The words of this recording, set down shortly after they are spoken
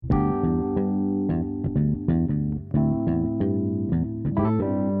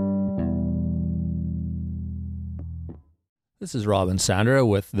This is Rob and Sandra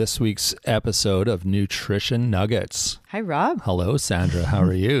with this week's episode of Nutrition Nuggets. Hi, Rob. Hello, Sandra. How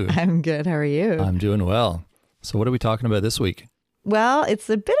are you? I'm good. How are you? I'm doing well. So what are we talking about this week? Well, it's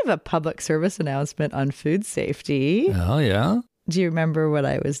a bit of a public service announcement on food safety. Oh, yeah? Do you remember what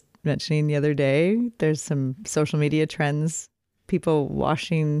I was mentioning the other day? There's some social media trends, people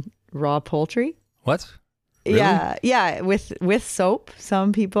washing raw poultry. What? Really? Yeah, with soap,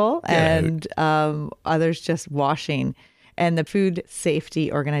 some people, and others just washing. And the food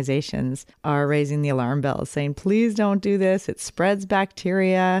safety organizations are raising the alarm bells saying, please don't do this. It spreads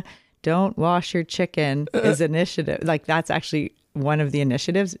bacteria. Don't wash your chicken is initiative. Like that's actually one of the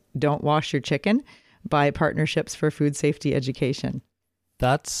initiatives. Don't wash your chicken by Partnerships for Food Safety Education.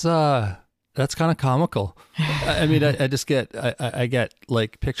 That's kind of comical. I mean, I just get, I get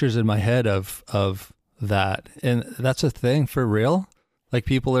like pictures in my head of that. And that's a thing for real. Like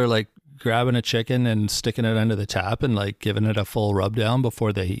people are like grabbing a chicken and sticking it under the tap and like giving it a full rub down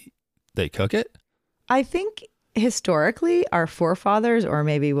before they cook it. I think historically our forefathers, or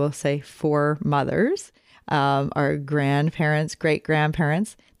maybe we'll say foremothers, our grandparents,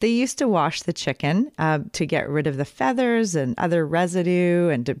 great-grandparents, they used to wash the chicken to get rid of the feathers and other residue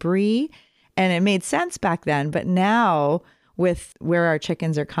and debris. And it made sense back then. But now with where our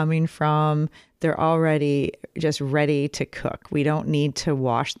chickens are coming from, they're already just ready to cook. We don't need to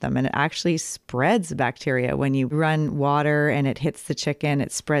wash them. And it actually spreads bacteria. When you run water and it hits the chicken,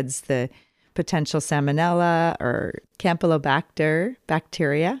 it spreads the potential salmonella or campylobacter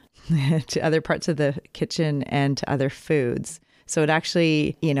bacteria to other parts of the kitchen and to other foods. So it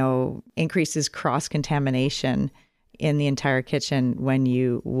actually, increases cross-contamination in the entire kitchen when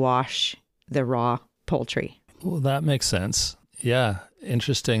you wash the raw poultry. Well, that makes sense. Yeah.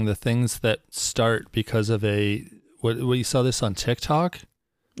 Interesting. The things that start because of what you saw this on TikTok?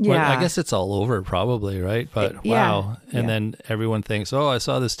 Yeah. Well, I guess it's all over probably, right? But wow. And then everyone thinks, oh, I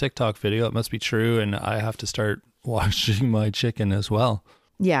saw this TikTok video. It must be true. And I have to start washing my chicken as well.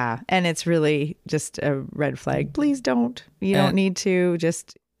 Yeah. And it's really just a red flag. Please don't. You don't need to.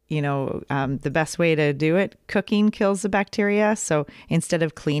 Just, the best way to do it, cooking kills the bacteria. So instead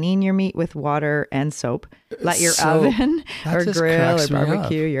of cleaning your meat with water and soap, let your oven or grill or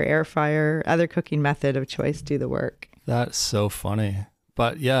barbecue, your air fryer, other cooking method of choice do the work. That's so funny.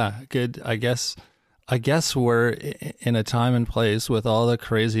 But yeah, good. I guess we're in a time and place with all the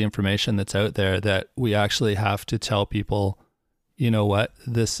crazy information that's out there that we actually have to tell people, you know what,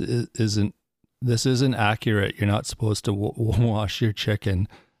 this isn't accurate. You're not supposed to wash your chicken.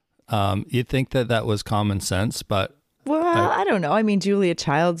 You'd think that was common sense, but I don't know. I mean, Julia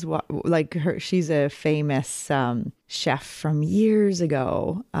Childs, she's a famous chef from years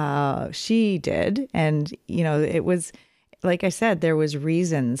ago. She did, and it was. Like I said, there was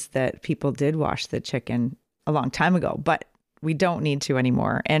reasons that people did wash the chicken a long time ago, but we don't need to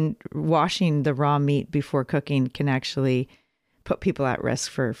anymore. And washing the raw meat before cooking can actually put people at risk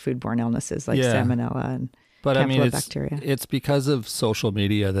for foodborne illnesses like salmonella and campylobacteria. It's because of social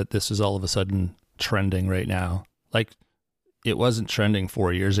media that this is all of a sudden trending right now. Like it wasn't trending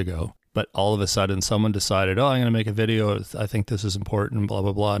 4 years ago, but all of a sudden someone decided, oh, I'm going to make a video. I think this is important, blah,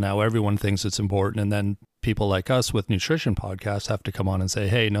 blah, blah. Now everyone thinks it's important. And then people like us with nutrition podcasts have to come on and say,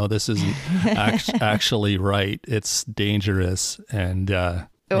 hey, no, this isn't actually right. It's dangerous. And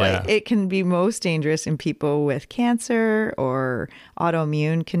it can be most dangerous in people with cancer or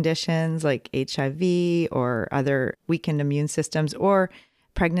autoimmune conditions like HIV or other weakened immune systems or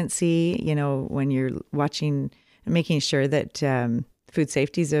pregnancy, when you're making sure that food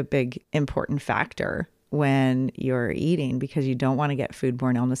safety is a big important factor when you're eating because you don't want to get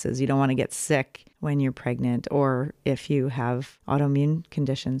foodborne illnesses. You don't want to get sick when you're pregnant or if you have autoimmune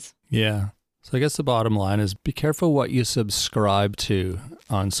conditions. Yeah. So I guess the bottom line is be careful what you subscribe to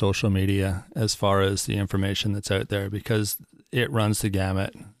on social media as far as the information that's out there because it runs the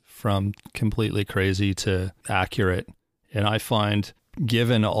gamut from completely crazy to accurate. And I find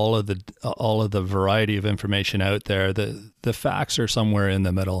given all of the variety of information out there, the facts are somewhere in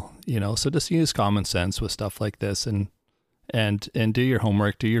the middle, so just use common sense with stuff like this and do your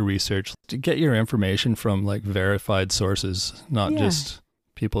homework, do your research, to get your information from like verified sources, not just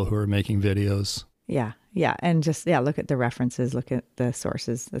people who are making videos. Yeah. And just, look at the references, look at the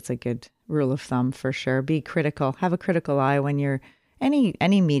sources. That's a good rule of thumb for sure. Be critical, have a critical eye when you're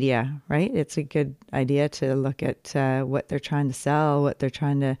any media, right? It's a good idea to look at what they're trying to sell, what they're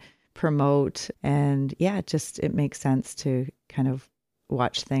trying to promote. And it makes sense to kind of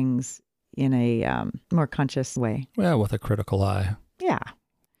watch things in a more conscious way. Yeah, with a critical eye. Yeah.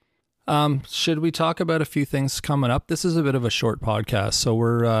 Should we talk about a few things coming up? This is a bit of a short podcast, so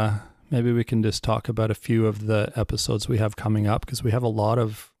we're maybe we can just talk about a few of the episodes we have coming up, because we have a lot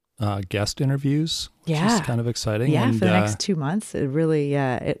of guest interviews, which is kind of exciting. Yeah, and, for the next 2 months, it really,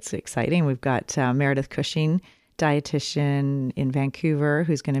 it's exciting. We've got Meredith Cushing, dietitian in Vancouver,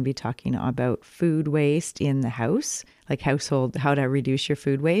 who's going to be talking about food waste in the house, like household, how to reduce your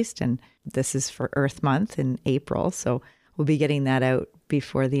food waste. And this is for Earth Month in April. So we'll be getting that out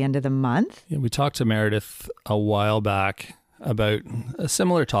before the end of the month. Yeah, we talked to Meredith a while back about a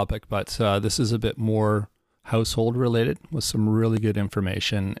similar topic, but this is a bit more household related with some really good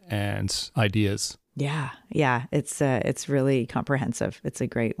information and ideas. Yeah. It's really comprehensive. It's a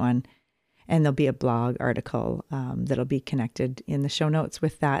great one. And there'll be a blog article that'll be connected in the show notes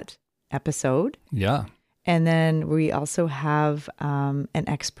with that episode. Yeah. And then we also have an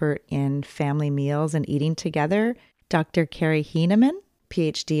expert in family meals and eating together, Dr. Carrie Heeneman,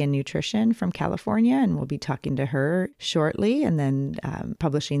 PhD in nutrition from California. And we'll be talking to her shortly and then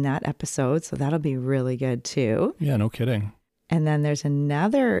publishing that episode. So that'll be really good too. Yeah, no kidding. And then there's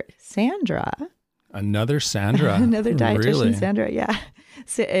another Sandra. Another Sandra. Another dietitian, really? Sandra. Yeah.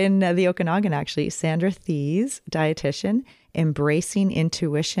 So in the Okanagan, actually, Sandra Thies, dietitian. Embracing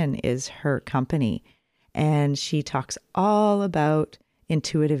Intuition is her company. And she talks all about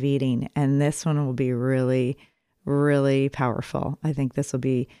intuitive eating. And this one will be really, really powerful. I think this will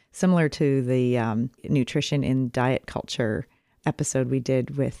be similar to the nutrition in diet culture episode we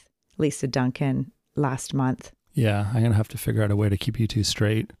did with Lisa Duncan last month. Yeah, I'm going to have to figure out a way to keep you two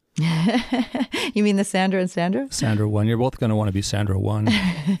straight. You mean the Sandra and Sandra? Sandra 1. You're both going to want to be Sandra 1.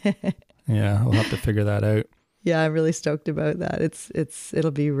 Yeah, we'll have to figure that out. Yeah, I'm really stoked about that.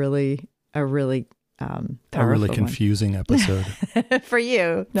 It'll be really a really confusing episode for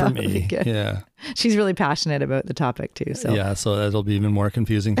you. No, for me. Yeah, she's really passionate about the topic too. So yeah, so that'll be even more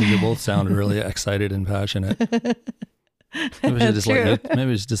confusing because you both sound really excited and passionate. Maybe we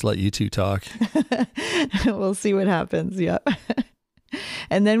should just let you two talk. We'll see what happens. Yep.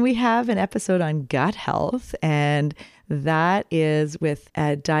 And then we have an episode on gut health, and that is with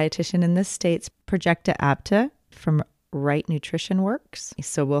a dietitian in the States, Projecta Apta from Right Nutrition Works.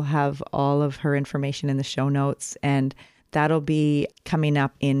 So we'll have all of her information in the show notes, and that'll be coming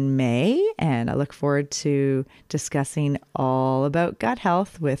up in May. And I look forward to discussing all about gut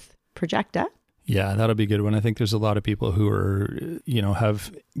health with Projecta. Yeah, that'll be a good one. I think there's a lot of people who are,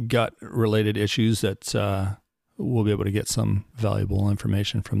 have gut related issues that we'll be able to get some valuable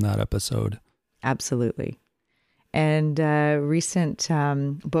information from that episode. Absolutely. And a recent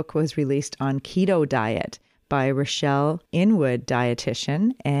book was released on keto diet by Rochelle Inwood,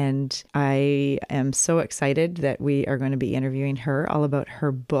 dietitian. And I am so excited that we are going to be interviewing her all about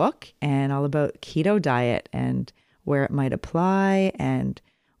her book and all about keto diet and where it might apply and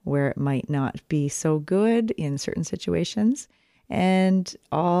where it might not be so good in certain situations, and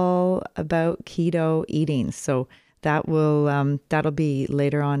all about keto eating. So that'll be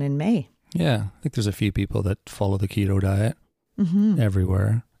later on in May. Yeah, I think there's a few people that follow the keto diet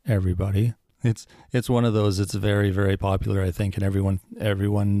everywhere, everybody. It's one of those, it's very, very popular, I think, and everyone,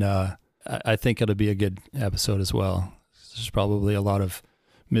 I think it'll be a good episode as well. There's probably a lot of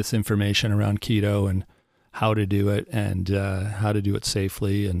misinformation around keto and how to do it and how to do it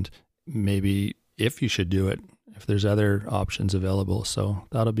safely, and maybe if you should do it, if there's other options available. So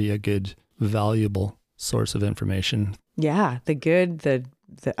that'll be a good, valuable source of information. Yeah, the good, the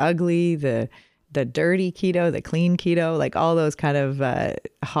ugly, the dirty keto, the clean keto, like all those kind of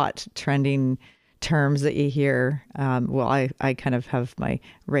hot trending terms that you hear. I kind of have my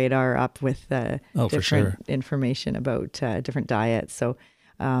radar up with different information about different diets. So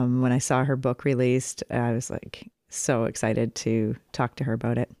when I saw her book released, I was like so excited to talk to her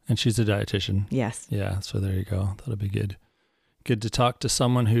about it. And she's a dietitian. Yes. Yeah. So there you go. That'll be good. Good to talk to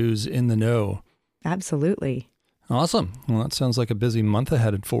someone who's in the know. Absolutely. Awesome. Well, that sounds like a busy month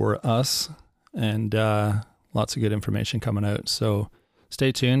ahead for us, and lots of good information coming out. So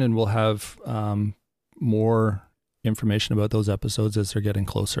stay tuned, and we'll have more information about those episodes as they're getting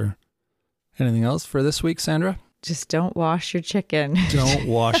closer. Anything else for this week, Sandra? Just don't wash your chicken. Don't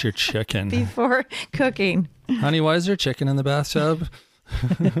wash your chicken. Before cooking. Honey, why is there chicken in the bathtub?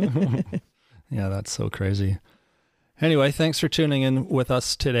 Yeah, that's so crazy. Anyway, thanks for tuning in with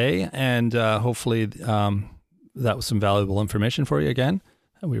us today, and hopefully that was some valuable information for you again.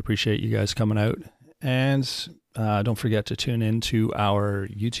 We appreciate you guys coming out, and don't forget to tune in to our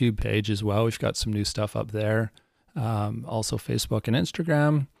YouTube page as well. We've got some new stuff up there, also Facebook and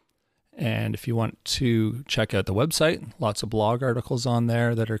Instagram. And if you want to check out the website, lots of blog articles on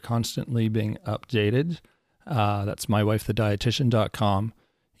there that are constantly being updated. That's mywifethedietitian.com.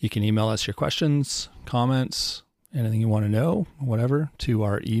 You can email us your questions, comments, anything you want to know, whatever, to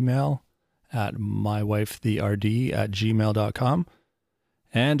our email at mywifetherd@gmail.com.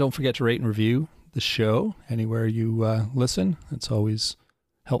 And don't forget to rate and review the show anywhere you listen. It's always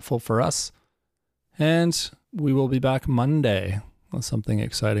helpful for us. And we will be back Monday with something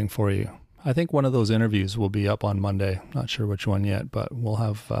exciting for you. I think one of those interviews will be up on Monday. Not sure which one yet, but we'll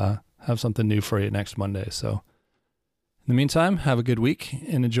have something new for you next Monday. So in the meantime, have a good week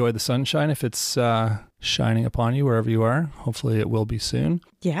and enjoy the sunshine if it's shining upon you wherever you are. Hopefully it will be soon.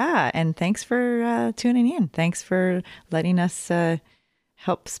 Yeah, and thanks for tuning in. Thanks for letting us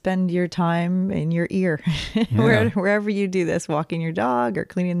help spend your time in your ear wherever you do this, walking your dog or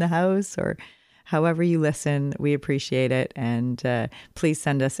cleaning the house or however you listen. We appreciate it. And please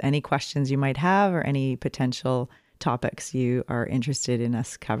send us any questions you might have or any potential topics you are interested in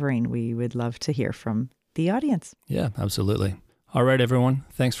us covering. We would love to hear from the audience. Yeah, absolutely. All right, everyone.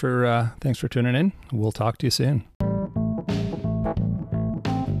 Thanks for tuning in. We'll talk to you soon.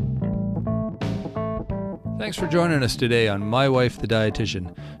 Thanks for joining us today on My Wife the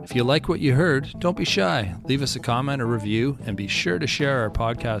Dietitian. If you like what you heard, don't be shy. Leave us a comment or review, and be sure to share our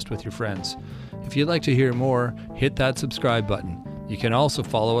podcast with your friends. If you'd like to hear more, hit that subscribe button. You can also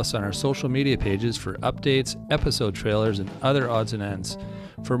follow us on our social media pages for updates, episode trailers, and other odds and ends.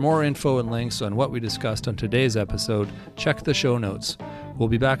 For more info and links on what we discussed on today's episode, check the show notes. We'll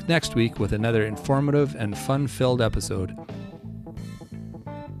be back next week with another informative and fun-filled episode.